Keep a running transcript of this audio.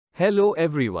Hello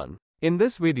everyone. In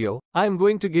this video, I am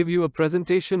going to give you a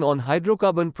presentation on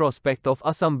hydrocarbon prospect of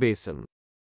Assam basin.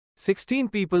 16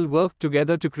 people worked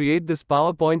together to create this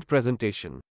PowerPoint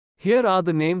presentation. Here are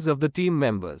the names of the team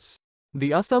members.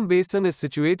 The Assam basin is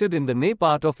situated in the Ne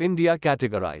part of India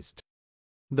categorized.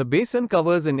 The basin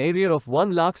covers an area of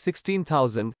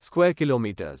 1,16,000 square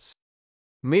kilometers.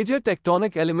 Major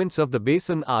tectonic elements of the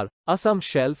basin are Assam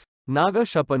Shelf, Naga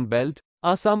Shapan Belt,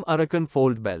 Assam Arakan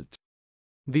Fold Belt.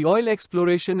 The oil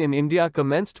exploration in India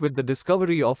commenced with the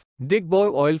discovery of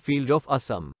Digboy oil field of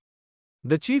Assam.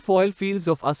 The chief oil fields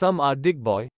of Assam are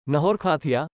Digboy,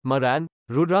 Nahorkhatia, Maran,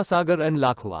 Rudrasagar and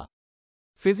Lakhwa.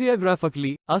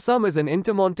 Physiographically, Assam is an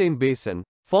intermontane basin,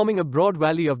 forming a broad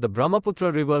valley of the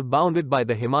Brahmaputra river bounded by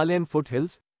the Himalayan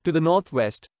foothills to the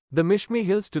northwest, the Mishmi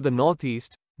Hills to the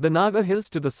northeast, the Naga Hills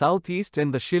to the southeast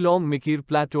and the Shillong-Mikir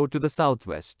Plateau to the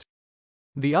southwest.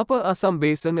 The Upper Assam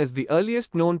Basin is the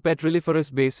earliest known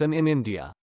petroliferous basin in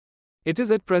India. It is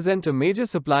at present a major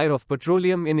supplier of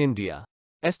petroleum in India.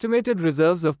 Estimated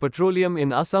reserves of petroleum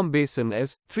in Assam Basin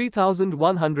is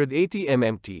 3,180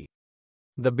 MMT.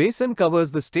 The basin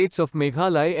covers the states of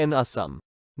Meghalaya and Assam.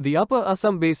 The Upper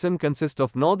Assam Basin consists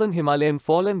of Northern Himalayan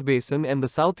Foreland Basin and the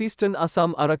Southeastern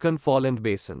Assam Arakan Foreland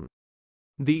Basin.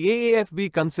 The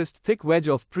AAFB consists thick wedge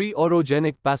of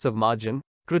pre-orogenic passive margin,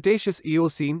 Cretaceous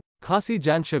Eocene, Khasi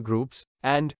Jansha groups,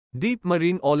 and deep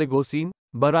marine Oligocene,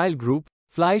 Baryl group,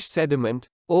 fly-ash sediment,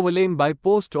 overlain by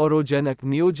post-orogenic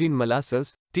Neogene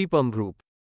molasses, Tepum group.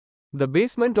 The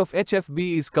basement of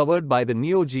HFB is covered by the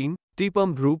Neogene,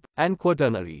 Tepum group, and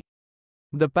Quaternary.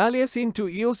 The Paleocene to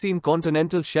Eocene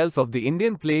continental shelf of the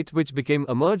Indian plate which became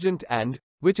emergent and,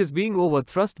 which is being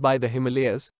overthrust by the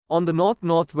Himalayas, on the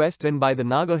north-northwest and by the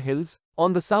Naga Hills,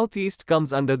 on the southeast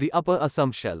comes under the Upper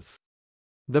Assam Shelf.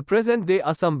 The present-day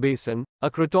Assam Basin, a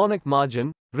cratonic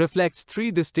margin, reflects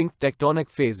three distinct tectonic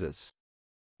phases.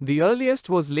 The earliest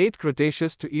was late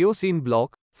Cretaceous to Eocene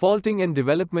block, faulting and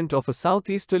development of a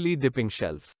southeasterly dipping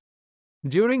shelf.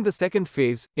 During the second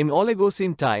phase, in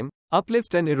Oligocene time,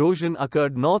 uplift and erosion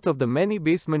occurred north of the many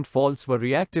basement faults were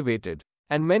reactivated,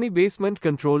 and many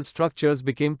basement-controlled structures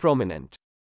became prominent.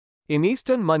 In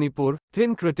eastern Manipur,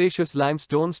 thin Cretaceous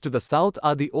limestones to the south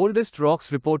are the oldest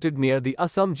rocks reported near the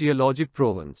Assam Geologic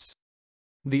Province.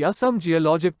 The Assam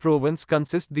Geologic Province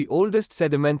consists the oldest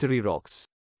sedimentary rocks.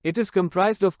 It is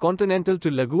comprised of continental to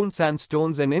lagoon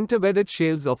sandstones and interbedded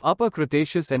shales of Upper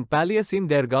Cretaceous and Paleocene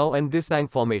Dergao and Disang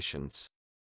formations.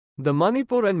 The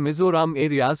Manipur and Mizoram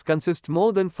areas consist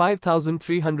more than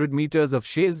 5,300 meters of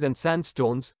shales and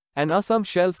sandstones, and Assam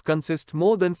Shelf consists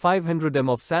more than 500 m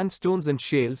of sandstones and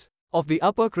shales, of the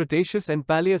Upper Cretaceous and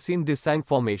Paleocene Disang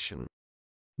formation.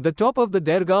 The top of the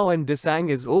Dergao and Disang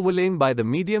is overlain by the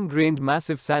medium-grained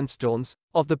massive sandstones,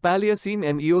 of the Paleocene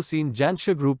and Eocene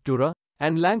Jansha group Tura,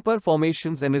 and Langpur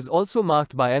formations and is also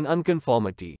marked by an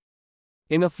unconformity.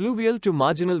 In a fluvial to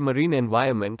marginal marine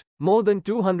environment, more than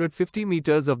 250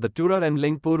 meters of the Tura and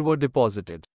Lingpur were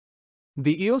deposited.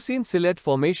 The Eocene Sillet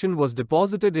Formation was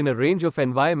deposited in a range of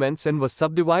environments and was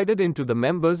subdivided into the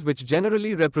members which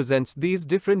generally represents these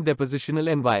different depositional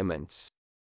environments.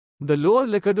 The lower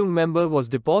Likadung member was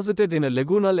deposited in a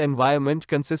lagoonal environment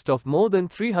consist of more than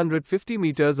 350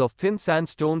 meters of thin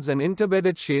sandstones and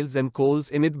interbedded shales and coals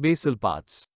in its basal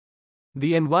parts.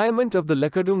 The environment of the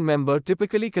Likadung member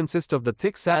typically consists of the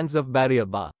thick sands of Barrier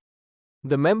Bar.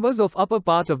 The members of upper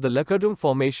part of the Likadung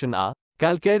formation are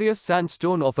calcareous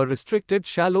sandstone of a restricted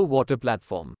shallow water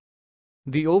platform.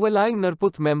 The overlying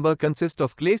Narput member consists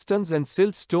of claystones and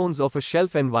silt stones of a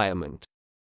shelf environment.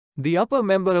 The upper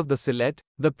member of the sillet,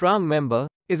 the prang member,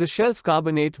 is a shelf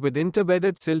carbonate with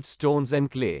interbedded silt stones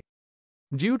and clay.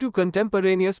 Due to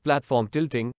contemporaneous platform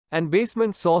tilting and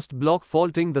basement-sourced block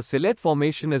faulting, the sillet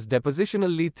formation is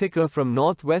depositionally thicker from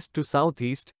northwest to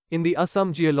southeast in the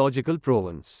Assam Geological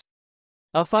Province.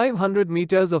 A 500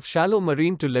 meters of shallow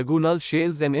marine to lagoonal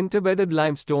shales and interbedded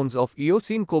limestones of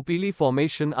Eocene Kopili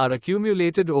formation are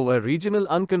accumulated over regional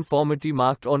unconformity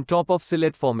marked on top of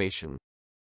sillet formation.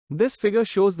 This figure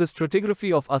shows the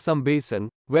stratigraphy of Assam Basin,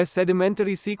 where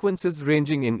sedimentary sequences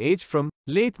ranging in age from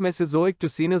late Mesozoic to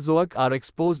Cenozoic are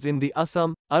exposed in the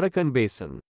Assam Arakan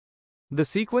Basin. The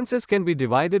sequences can be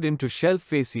divided into shelf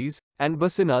facies and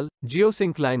basinal,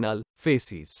 geosynclinal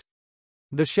facies.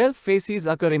 The shelf facies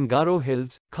occur in Garo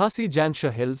Hills, Khasi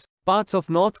Jansha Hills, parts of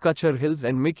North Kachar Hills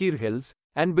and Mikir Hills,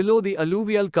 and below the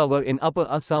alluvial cover in Upper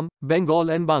Assam, Bengal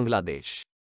and Bangladesh.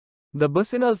 The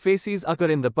basinal facies occur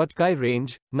in the Patkai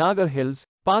Range, Naga Hills,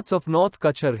 parts of North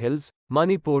Kachar Hills,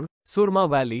 Manipur, Surma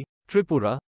Valley,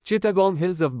 Tripura, Chittagong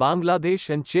Hills of Bangladesh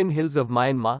and Chin Hills of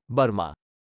Myanmar, Burma.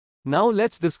 Now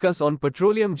let's discuss on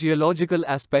petroleum geological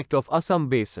aspect of Assam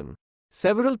Basin.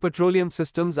 Several petroleum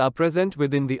systems are present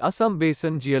within the Assam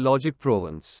Basin geologic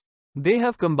province. They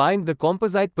have combined the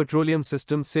composite petroleum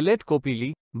system Sylhet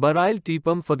Kopili, Barail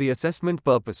Tipam for the assessment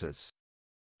purposes.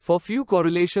 For few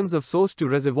correlations of source to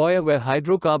reservoir where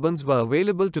hydrocarbons were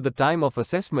available to the time of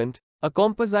assessment, a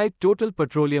composite total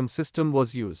petroleum system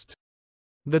was used.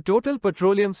 The total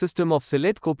petroleum system of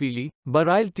Sylhet Kopili,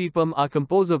 Barail Tipam are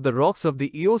composed of the rocks of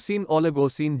the Eocene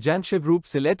Oligocene Jantia group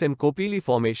Sylhet and Kopili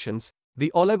formations,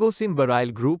 the Oligocene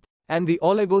Barail group, and the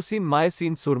Oligocene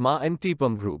Miocene Surma and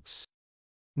Tipam groups.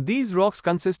 These rocks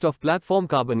consist of platform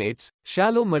carbonates,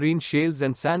 shallow marine shales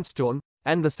and sandstone,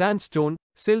 and the sandstone,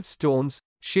 siltstones,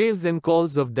 shales and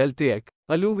coals of deltaic,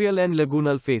 alluvial and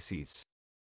lagoonal facies.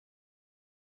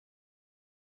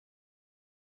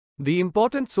 The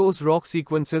important source rock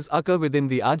sequences occur within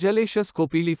the argillaceous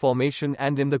Kopili formation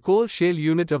and in the coal shale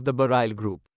unit of the Barail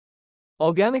group.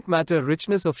 Organic matter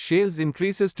richness of shales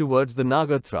increases towards the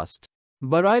Nagar thrust.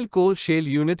 Barail coal shale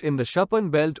unit in the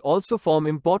Shapan belt also form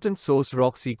important source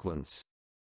rock sequence.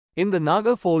 In the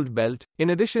Nagar fold belt, in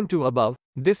addition to above,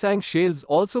 Disang shales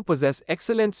also possess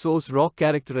excellent source rock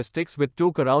characteristics with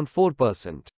toke around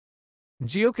 4%.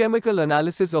 Geochemical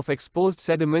analysis of exposed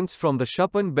sediments from the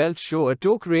Shapan belt show a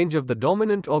toke range of the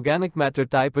dominant organic matter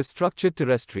type is structured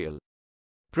terrestrial.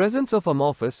 Presence of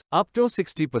amorphous, up to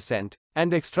 60%,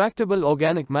 and extractable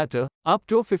organic matter, up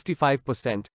to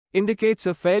 55%, indicates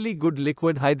a fairly good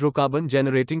liquid hydrocarbon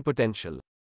generating potential.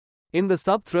 In the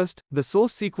subthrust, the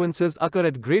source sequences occur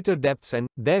at greater depths and,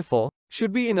 therefore,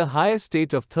 should be in a higher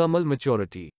state of thermal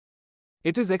maturity.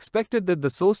 It is expected that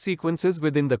the source sequences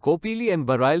within the Kopili and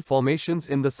Barail formations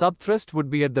in the subthrust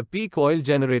would be at the peak oil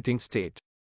generating state.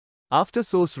 After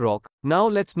source rock, now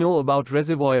let's know about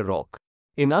reservoir rock.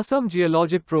 In Assam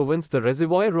geologic province, the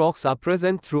reservoir rocks are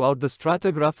present throughout the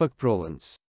stratigraphic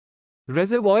province.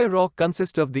 Reservoir rock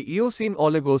consists of the Eocene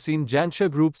Oligocene Jantia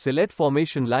group Sylhet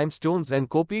formation limestones and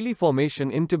Kopili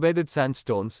formation interbedded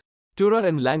sandstones. Tura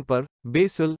and Langpur,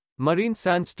 basal, marine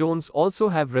sandstones also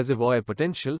have reservoir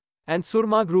potential, and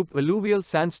Surma group alluvial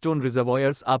sandstone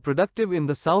reservoirs are productive in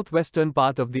the southwestern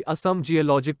part of the Assam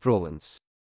geologic province.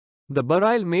 The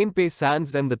Barail main pay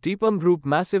sands and the Tipam group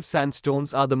massive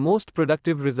sandstones are the most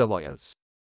productive reservoirs.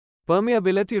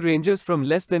 Permeability ranges from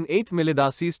less than 8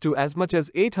 millidarcies to as much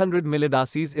as 800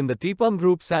 millidarcies in the Tipam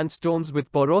group sandstones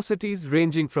with porosities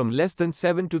ranging from less than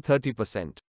 7 to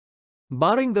 30%.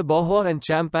 Barring the Bohor and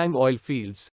Champang oil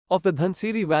fields, of the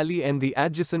Dhansiri Valley and the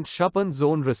adjacent Shapan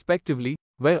zone respectively,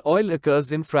 where oil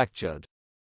occurs in fractured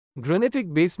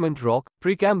granitic basement rock,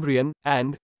 Precambrian,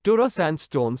 and Tura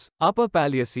sandstones, Upper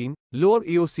Paleocene, Lower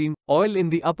Eocene, oil in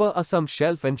the Upper Assam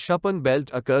Shelf and Shapan belt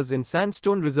occurs in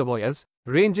sandstone reservoirs,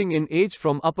 ranging in age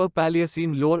from Upper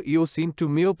Paleocene Lower Eocene to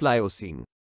Neo-Pliocene.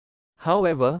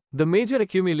 However, the major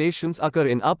accumulations occur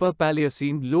in Upper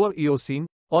Paleocene Lower Eocene,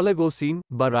 Oligocene,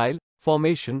 Barail,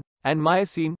 formation, and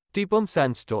Miocene, Tipam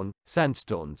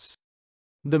sandstones.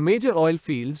 The major oil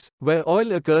fields, where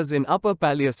oil occurs in Upper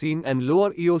Paleocene and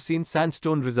Lower Eocene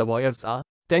sandstone reservoirs are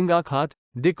Tengakhat,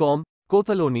 Dikom,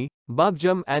 Kothaloni,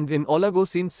 Babjam, and in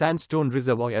Oligocene sandstone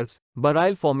reservoirs,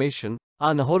 Barail formation,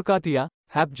 are Nahorkatia,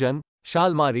 Hapjan,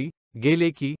 Shalmari,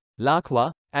 Geleki,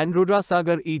 Lakhwa, and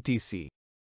Rudrasagar etc.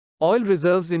 Oil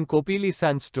reserves in Kopili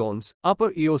sandstones,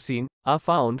 Upper Eocene, are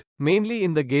found, mainly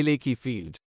in the Geleki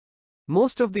field.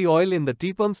 Most of the oil in the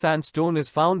Tipam sandstone is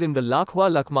found in the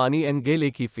Lakhwa Lakhmani and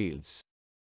Geleki fields.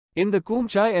 In the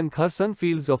Kumchai and Kharsan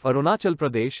fields of Arunachal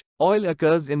Pradesh, oil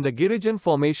occurs in the Girijan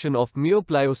formation of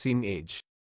Neo-Pliocene age.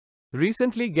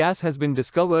 Recently gas has been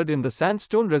discovered in the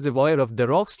sandstone reservoir of the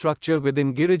rock structure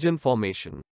within Girijan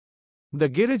formation. The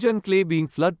Girijan clay being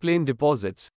floodplain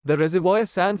deposits, the reservoir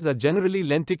sands are generally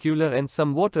lenticular and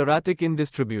somewhat erratic in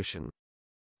distribution.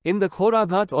 In the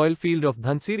Khoraghat oil field of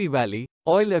Dhansiri Valley,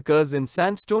 oil occurs in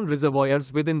sandstone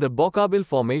reservoirs within the Bokabil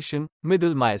formation,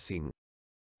 Middle Miocene.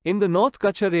 In the North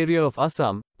Kachar area of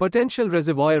Assam, potential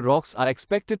reservoir rocks are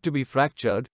expected to be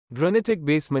fractured, granitic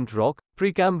basement rock,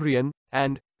 Precambrian,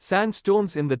 and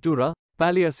sandstones in the Tura,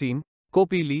 Paleocene,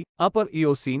 Kopili, Upper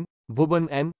Eocene, Bhuban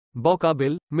and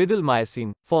Bokabil, Middle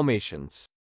Miocene formations.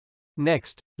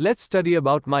 Next, let's study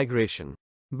about migration.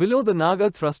 Below the Nagar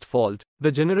thrust fault, the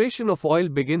generation of oil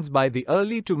begins by the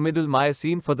early to middle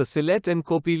Miocene for the Sylhet and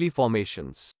Kopili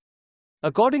formations.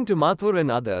 According to Mathur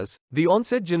and others, the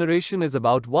onset generation is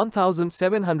about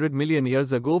 1,700 million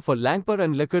years ago for Langpur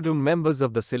and Lakadung members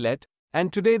of the Sylhet,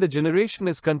 and today the generation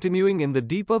is continuing in the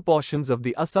deeper portions of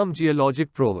the Assam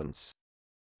geologic province.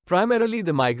 Primarily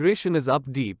the migration is up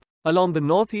deep, along the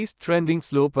northeast trending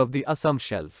slope of the Assam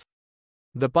shelf.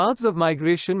 The paths of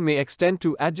migration may extend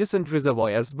to adjacent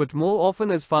reservoirs but more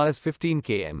often as far as 15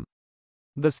 km.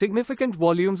 The significant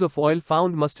volumes of oil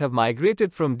found must have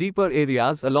migrated from deeper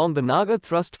areas along the Naga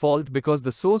thrust fault because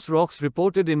the source rocks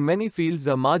reported in many fields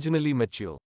are marginally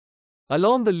mature.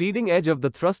 Along the leading edge of the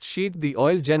thrust sheet, the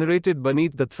oil generated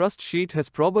beneath the thrust sheet has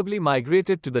probably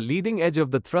migrated to the leading edge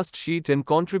of the thrust sheet and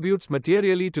contributes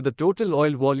materially to the total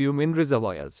oil volume in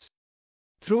reservoirs.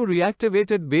 Through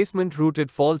reactivated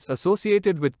basement-rooted faults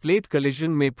associated with plate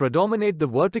collision may predominate the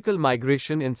vertical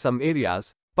migration in some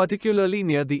areas, particularly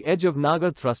near the edge of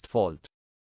Naga thrust fault.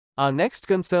 Our next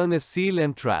concern is seal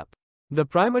and trap. The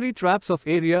primary traps of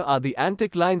area are the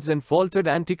anticlines and faulted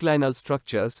anticlinal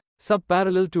structures,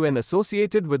 subparallel to and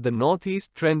associated with the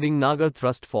northeast trending Naga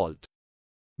thrust fault.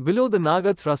 Below the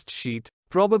Naga thrust sheet,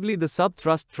 probably the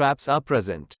sub-thrust traps are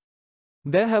present.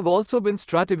 There have also been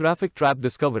stratigraphic trap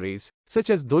discoveries,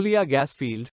 such as Dhulia gas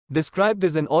field, described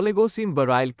as an Oligocene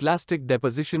baryl clastic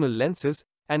depositional lenses,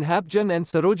 and Hapjan and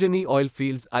Sarojini oil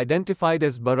fields identified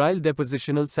as baryl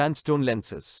depositional sandstone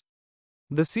lenses.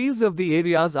 The seals of the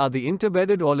areas are the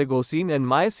interbedded Oligocene and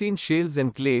Miocene shales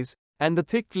and clays, and the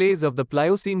thick clays of the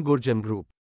Pliocene Gurjan group.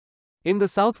 In the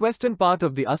southwestern part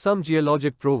of the Assam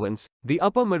geologic province, the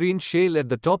upper marine shale at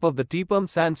the top of the Tipam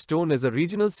sandstone is a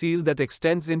regional seal that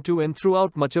extends into and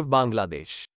throughout much of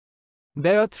Bangladesh.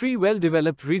 There are three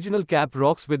well-developed regional cap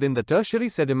rocks within the tertiary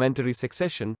sedimentary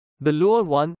succession, the lower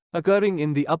one, occurring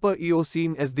in the upper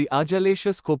Eocene as the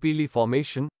Argillaceous Kopili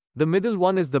formation, the middle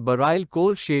one is the Baryl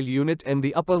coal shale unit and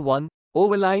the upper one,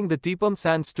 overlying the Tipam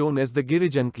sandstone as the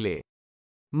Girijan clay.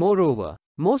 Moreover,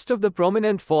 most of the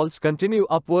prominent faults continue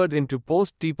upward into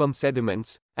post-Tipam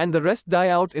sediments, and the rest die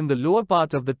out in the lower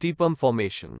part of the Tipam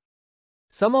formation.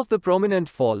 Some of the prominent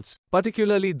faults,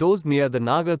 particularly those near the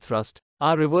Naga thrust,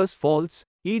 are reverse faults,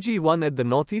 e.g. one at the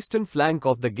northeastern flank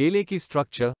of the Geleki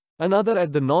structure, another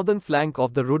at the northern flank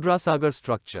of the Rudrasagar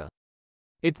structure.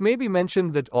 It may be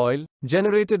mentioned that oil,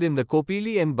 generated in the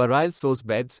Kopili and Baryl source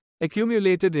beds,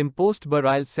 accumulated in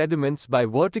post-Baryl sediments by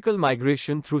vertical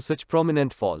migration through such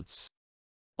prominent faults.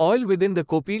 Oil within the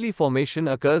Kopili formation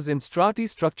occurs in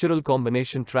strati-structural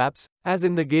combination traps, as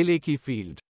in the Geleki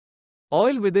field.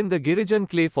 Oil within the Girijan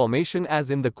clay formation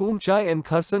as in the Kumchai and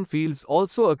Kharsan fields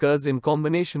also occurs in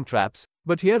combination traps,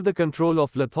 but here the control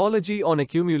of lithology on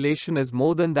accumulation is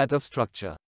more than that of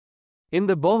structure. In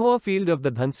the Bohua field of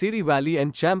the Dhansiri Valley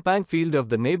and Champang field of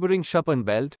the neighboring Shapan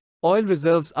belt, oil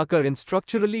reserves occur in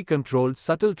structurally controlled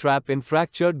subtle trap in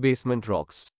fractured basement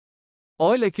rocks.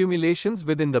 Oil accumulations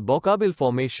within the Bokabil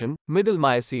formation, Middle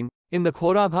Miocene, in the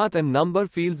Khorabhat and Number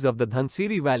fields of the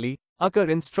Dhansiri Valley, occur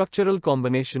in structural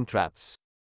combination traps.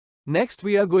 Next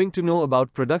we are going to know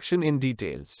about production in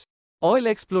details. Oil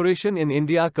exploration in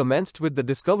India commenced with the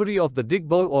discovery of the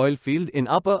Digboi oil field in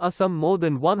Upper Assam more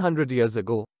than 100 years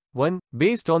ago, when,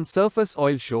 based on surface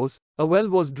oil shows, a well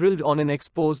was drilled on an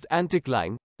exposed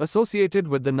anticline, associated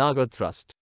with the Naga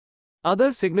thrust.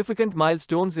 Other significant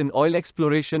milestones in oil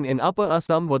exploration in Upper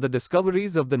Assam were the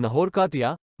discoveries of the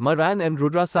Nahorkatia, Maran and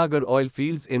Rudrasagar oil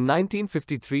fields in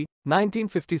 1953,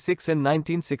 1956 and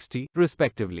 1960,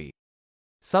 respectively.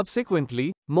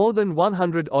 Subsequently, more than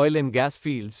 100 oil and gas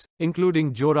fields,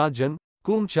 including Jorajan,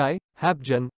 Kumchai,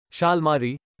 Hapjan,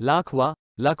 Shalmari, Lakhwa,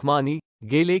 Lakhmani,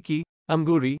 Geleki,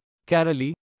 Amguri,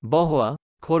 Karali, Bohua,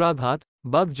 Khoraghat,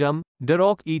 Babjam,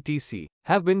 Darok etc.,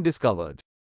 have been discovered.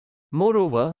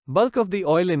 Moreover, bulk of the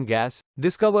oil and gas,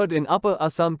 discovered in Upper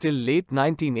Assam till late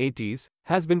 1980s,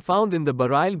 has been found in the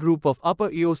Baryl group of Upper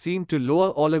Eocene to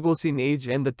Lower Oligocene age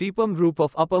and the Tipam group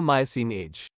of Upper Miocene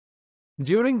age.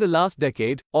 During the last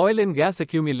decade, oil and gas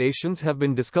accumulations have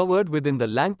been discovered within the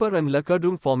Langpur and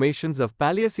Lakadung formations of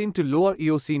Paleocene to Lower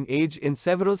Eocene age in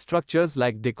several structures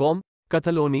like Dikom,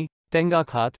 Kathaloni,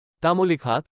 Tengakhat,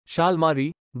 Tamulikhat,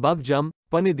 Shalmari, Babjam,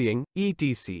 Panidiyang,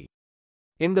 etc.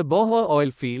 In the Bohua oil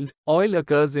field, oil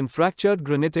occurs in fractured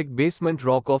granitic basement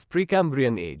rock of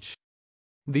Precambrian age.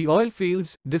 The oil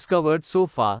fields, discovered so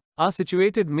far, are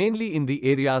situated mainly in the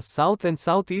areas south and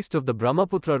southeast of the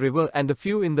Brahmaputra river and a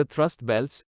few in the thrust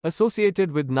belts,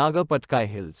 associated with Naga Patkai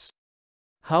hills.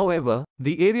 However,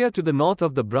 the area to the north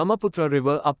of the Brahmaputra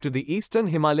river up to the eastern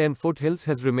Himalayan foothills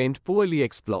has remained poorly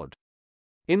explored.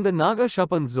 In the Naga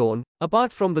Shapan zone,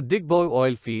 apart from the Digboi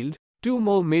oil field, two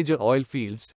more major oil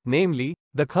fields, namely,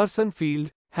 the Kharsan field,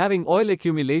 having oil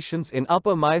accumulations in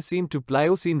Upper Miocene to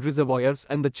Pliocene reservoirs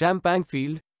and the Champang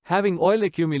field, having oil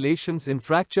accumulations in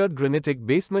fractured granitic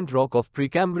basement rock of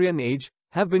Precambrian age,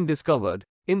 have been discovered.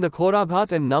 In the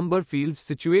Khorabhat and Number fields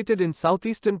situated in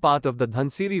southeastern part of the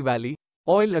Dhansiri Valley,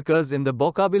 oil occurs in the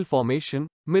Bokabil formation,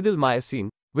 Middle Miocene,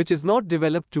 which is not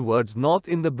developed towards north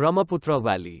in the Brahmaputra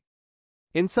Valley.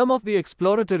 In some of the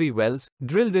exploratory wells,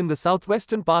 drilled in the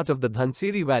southwestern part of the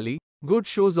Dhansiri Valley, good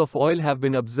shows of oil have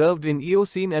been observed in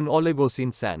Eocene and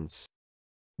Oligocene sands.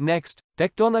 Next,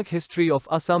 tectonic history of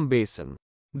Assam Basin.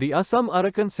 The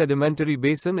Assam-Arakan Sedimentary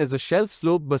Basin is a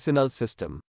shelf-slope basinal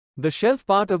system. The shelf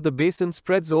part of the basin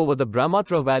spreads over the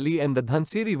Brahmatra Valley and the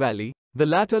Dhansiri Valley, the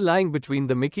latter lying between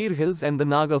the Mikir Hills and the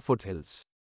Naga foothills.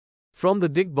 From the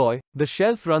Digboy, the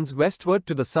shelf runs westward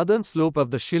to the southern slope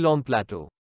of the Shillong Plateau.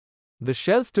 The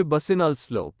shelf to basinal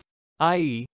slope,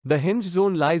 i.e., the hinge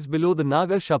zone, lies below the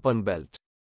Naga Shapan belt.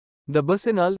 The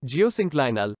basinal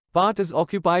geosynclinal part is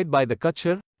occupied by the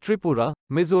Kachar, Tripura,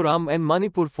 Mizoram and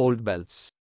Manipur fold belts.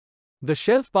 The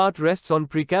shelf part rests on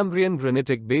Precambrian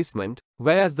granitic basement,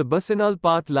 whereas the basinal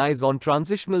part lies on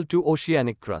transitional to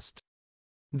oceanic crust.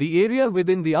 The area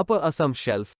within the upper Assam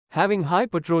shelf, having high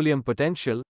petroleum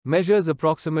potential, measures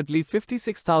approximately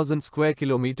 56,000 square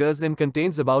kilometers and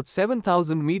contains about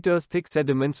 7,000 meters thick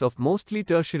sediments of mostly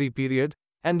tertiary period,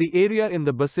 and the area in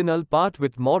the basinal part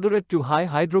with moderate to high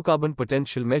hydrocarbon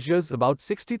potential measures about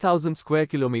 60,000 square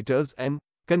kilometers and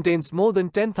contains more than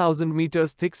 10,000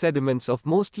 meters thick sediments of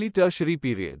mostly tertiary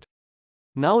period.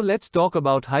 Now let's talk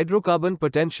about hydrocarbon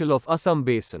potential of Assam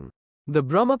Basin. The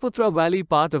Brahmaputra Valley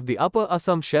part of the upper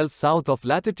Assam shelf south of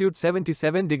latitude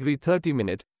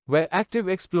 77°30', where active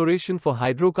exploration for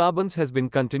hydrocarbons has been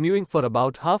continuing for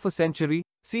about half a century,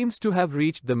 seems to have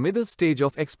reached the middle stage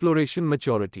of exploration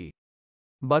maturity.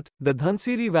 But, the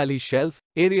Dhansiri Valley shelf,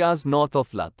 areas north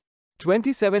of Lat.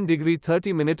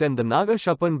 27°30' and the Naga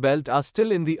Shapan belt are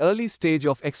still in the early stage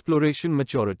of exploration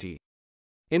maturity.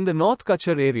 In the North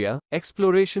Kachar area,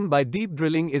 exploration by deep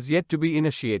drilling is yet to be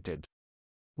initiated.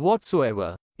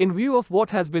 Whatsoever, in view of what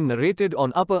has been narrated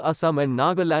on Upper Assam and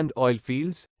Nagaland oil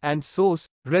fields, and source,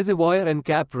 reservoir and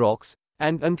cap rocks,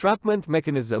 and entrapment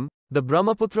mechanism, the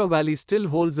Brahmaputra Valley still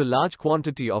holds a large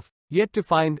quantity of, yet to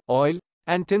find, oil,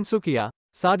 and Tinsukia,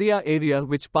 Sadia area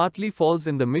which partly falls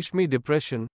in the Mishmi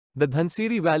Depression. The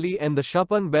Dhansiri Valley and the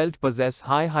Shapan belt possess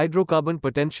high hydrocarbon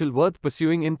potential worth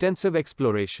pursuing intensive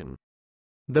exploration.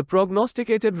 The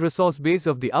prognosticated resource base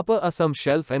of the upper Assam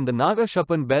shelf and the Naga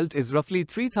Shapan belt is roughly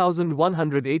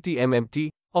 3,180 MMT,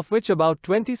 of which about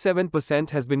 27%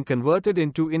 has been converted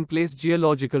into in-place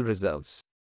geological reserves.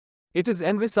 It is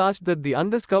envisaged that the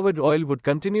undiscovered oil would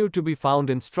continue to be found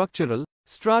in structural,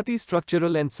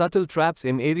 stratistructural and subtle traps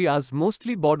in areas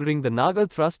mostly bordering the Naga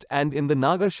thrust and in the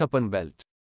Naga Shapan belt.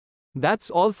 That's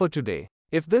all for today.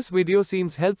 If this video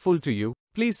seems helpful to you,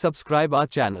 please subscribe our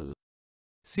channel.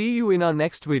 See you in our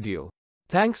next video.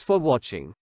 Thanks for watching.